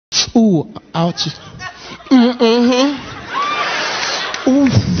Ooh, ouch. Mm-hmm. Ooh.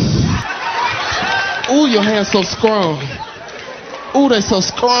 Ooh, your hands so strong. Ooh, they so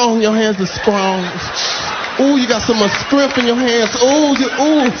strong. Your hands are strong. Ooh, you got so much strength in your hands. Ooh,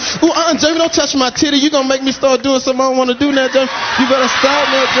 Jamie, don't touch my titty. You gonna make me start doing something I don't want to do now, Jamie. You better stop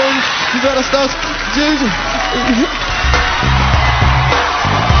now, Jamie. You better stop, Jamie.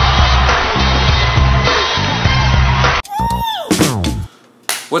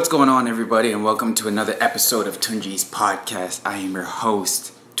 What's going on, everybody, and welcome to another episode of Tunji's podcast. I am your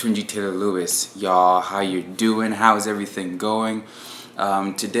host, Tunji Taylor Lewis. Y'all, how you doing? How's everything going?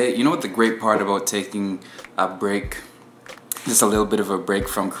 Today, you know what the great part about taking a break, just a little bit of a break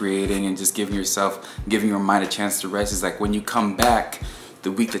from creating and just giving your mind a chance to rest is like when you come back,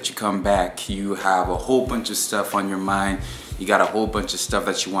 the week that you come back, you have a whole bunch of stuff on your mind. You got a whole bunch of stuff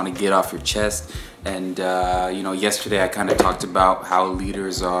that you want to get off your chest. And, yesterday I kind of talked about how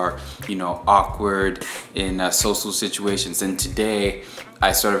leaders are, awkward in social situations. And today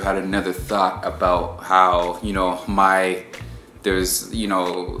I sort of had another thought about how,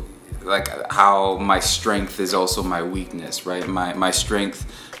 how my strength is also my weakness, right? My strength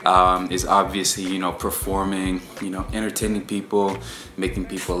is obviously, performing, entertaining people, making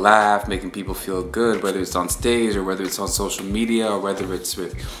people laugh, making people feel good, whether it's on stage or whether it's on social media or whether it's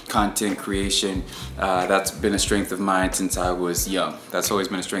with content creation. That's been a strength of mine since I was young. That's always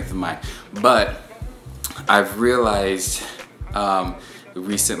been a strength of mine. But I've realized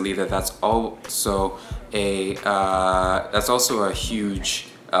recently that that's also a huge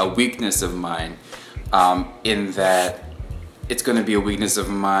weakness of mine, in that it's going to be a weakness of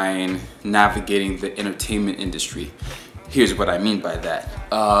mine navigating the entertainment industry. Here's what I mean by that.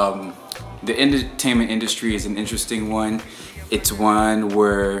 The entertainment industry is an interesting one. It's one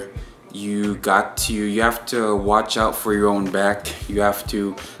where you have to watch out for your own back. You have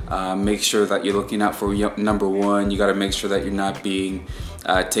to make sure that you're looking out for number one. You got to make sure that you're not being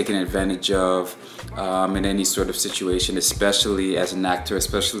taken advantage of in any sort of situation, especially as an actor,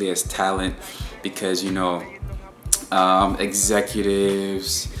 especially as talent, because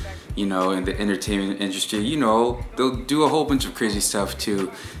executives, in the entertainment industry, they'll do a whole bunch of crazy stuff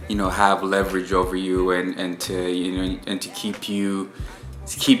to, have leverage over you and to keep you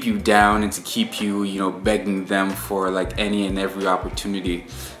down and to keep you, begging them for like any and every opportunity.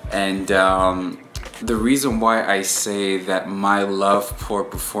 And the reason why I say that my love for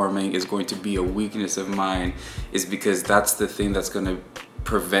performing is going to be a weakness of mine is because that's the thing that's going to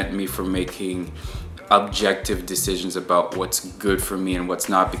prevent me from making objective decisions about what's good for me and what's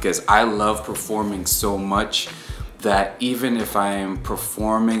not, because I love performing so much that even if I am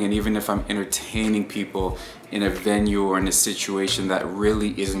performing and even if I'm entertaining people in a venue or in a situation that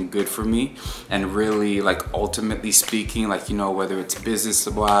really isn't good for me, and really, like, ultimately speaking, like, whether it's business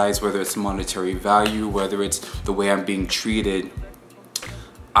wise, whether it's monetary value, whether it's the way I'm being treated,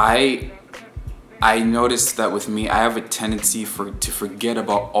 I noticed that with me, I have a tendency to forget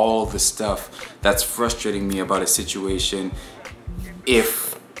about all the stuff that's frustrating me about a situation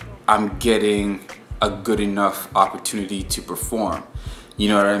if I'm getting a good enough opportunity to perform. You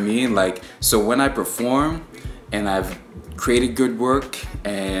know what I mean? Like, so when I perform and I've created good work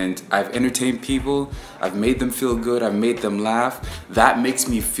and I've entertained people, I've made them feel good, I've made them laugh, that makes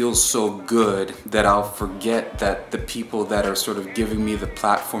me feel so good that I'll forget that the people that are sort of giving me the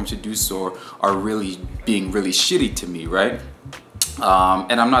platform to do so are really being really shitty to me, right?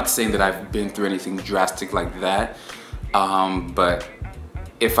 And I'm not saying that I've been through anything drastic like that, but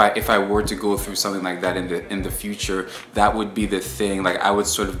if I were to go through something like that in the future, that would be the thing. Like, I would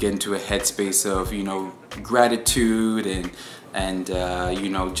sort of get into a headspace of gratitude and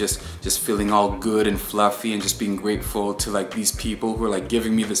just feeling all good and fluffy and just being grateful to like these people who are like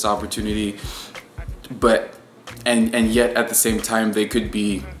giving me this opportunity, but and yet at the same time they could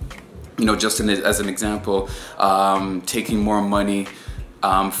be just as an example, taking more money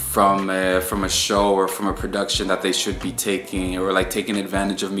from a show or from a production that they should be taking, or like taking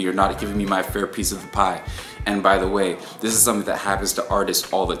advantage of me or not giving me my fair piece of the pie. And by the way, this is something that happens to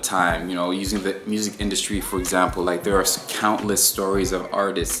artists all the time. Using the music industry for example, like there are countless stories of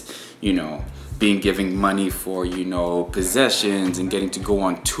artists being given money for possessions and getting to go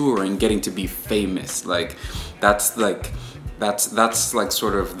on tour and getting to be famous. Like that's like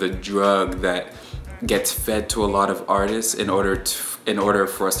sort of the drug that gets fed to a lot of artists in order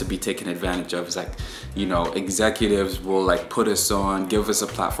for us to be taken advantage of. It's like, executives will like put us on, give us a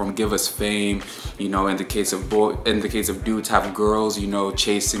platform, give us fame. In the case of dudes, have girls,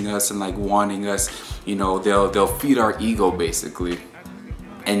 chasing us and like wanting us. They'll feed our ego basically,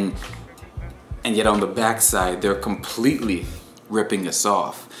 and yet on the backside they're completely ripping us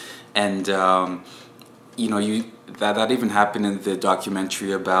off. And you know, that even happened in the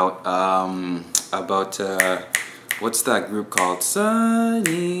documentary about what's that group called?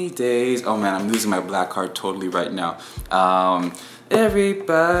 Sunny Days. Oh man, I'm losing my black heart totally right now.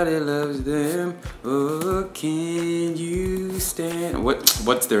 Everybody loves them. Oh, can you stand?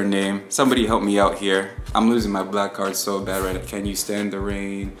 What's their name? Somebody help me out here. I'm losing my black heart so bad right now. Can you stand the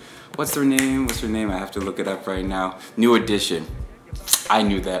rain? What's their name? What's their name? I have to look it up right now. New Edition. I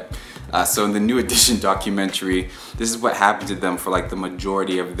knew that. So in the New Edition documentary, this is what happened to them for like the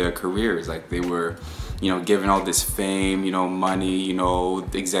majority of their careers. Like they were, you know, given all this fame, you know, money, you know,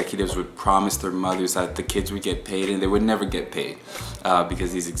 the executives would promise their mothers that the kids would get paid, and they would never get paid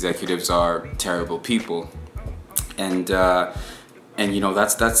because these executives are terrible people. And you know,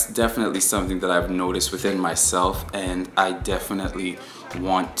 that's definitely something that I've noticed within myself, and I definitely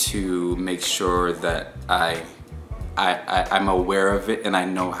want to make sure that I'm aware of it and I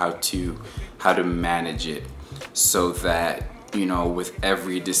know how to manage it, so that, you know, with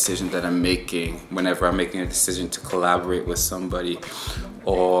every decision that I'm making, whenever I'm making a decision to collaborate with somebody,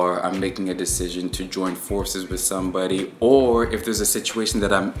 or I'm making a decision to join forces with somebody, or if there's a situation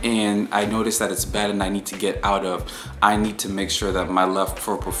that I'm in, I notice that it's bad and I need to get out of, I need to make sure that my love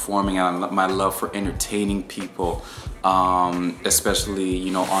for performing and my love for entertaining people, especially,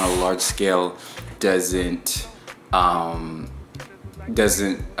 you know, on a large scale, doesn't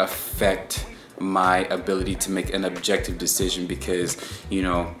affect my ability to make an objective decision. Because, you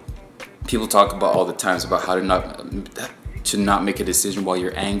know, people talk about all the times about how to not make a decision while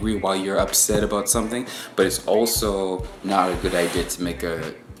you're angry, while you're upset about something, but it's also not a good idea to make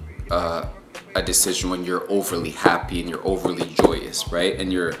a decision when you're overly happy and you're overly joyous, right?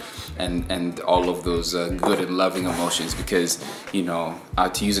 And all of those good and loving emotions. Because, you know,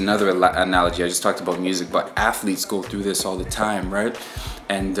 to use another analogy, I just talked about music, but athletes go through this all the time, right?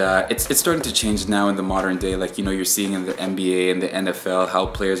 And it's starting to change now in the modern day. Like, you know, you're seeing in the NBA and the NFL how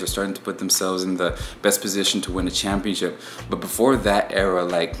players are starting to put themselves in the best position to win a championship. But before that era,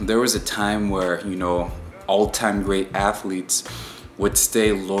 like, there was a time where, you know, all-time great athletes would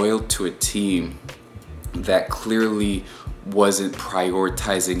stay loyal to a team that clearly wasn't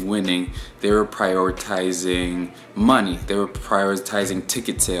prioritizing winning. They were prioritizing money. They were prioritizing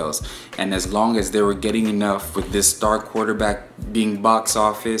ticket sales. And as long as they were getting enough with this star quarterback being box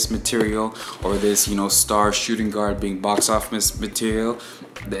office material, or this, you know, star shooting guard being box office material,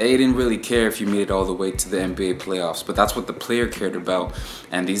 they didn't really care if you made it all the way to the NBA playoffs. But that's what the player cared about.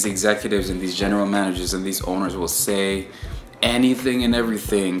 And these executives and these general managers and these owners will say anything and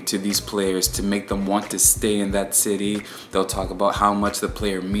everything to these players to make them want to stay in that city. They'll talk about how much the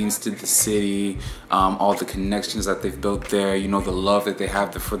player means to the city, all the connections that they've built there, you know, the love that they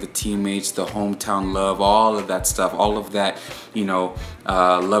have for the teammates, the hometown love, all of that stuff, all of that, you know,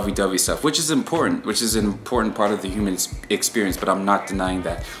 lovey-dovey stuff, which is important, which is an important part of the human experience, but I'm not denying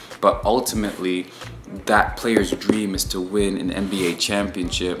that. But ultimately, that player's dream is to win an NBA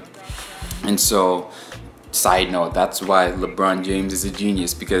championship. And so, side note, that's why LeBron James is a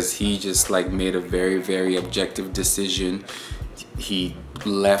genius, because he just like made a very, very objective decision. He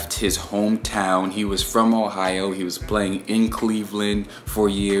left his hometown. He was from Ohio. He was playing in Cleveland for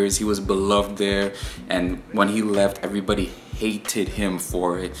years. He was beloved there. And when he left, everybody hated him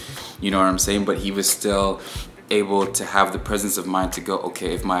for it. You know what I'm saying? But he was still able to have the presence of mind to go,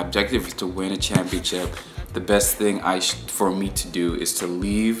 okay, if my objective is to win a championship, the best thing for me to do is to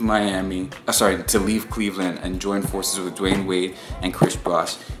leave to leave Cleveland and join forces with Dwayne Wade and Chris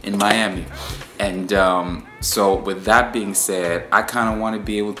Bosh in Miami. And so with that being said, I kind of want to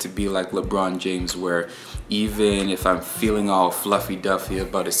be able to be like LeBron James, where even if I'm feeling all fluffy-duffy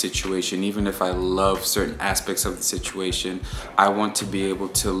about a situation, even if I love certain aspects of the situation, I want to be able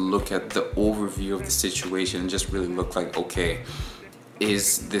to look at the overview of the situation and just really look like, okay,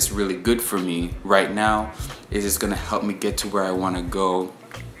 is this really good for me right now? Is this gonna help me get to where I wanna go?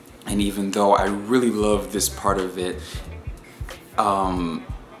 And even though I really love this part of it,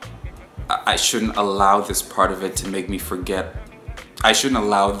 I shouldn't allow this part of it to make me forget. I shouldn't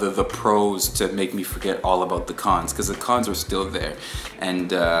allow the pros to make me forget all about the cons, because the cons are still there.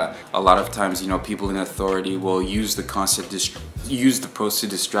 And a lot of times, you know, people in authority will use the pros to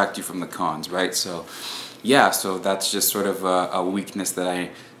distract you from the cons, right? So yeah, so that's just sort of a weakness that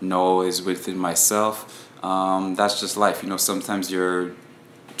I know is within myself. That's just life, you know. Sometimes your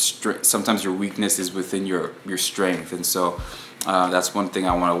weakness is within your strength, and so that's one thing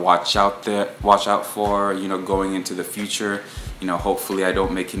I want to watch out for, you know, going into the future. You know, hopefully I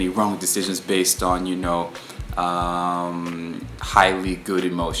don't make any wrong decisions based on, you know, highly good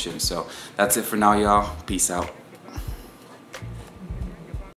emotions. So that's it for now, y'all. Peace out.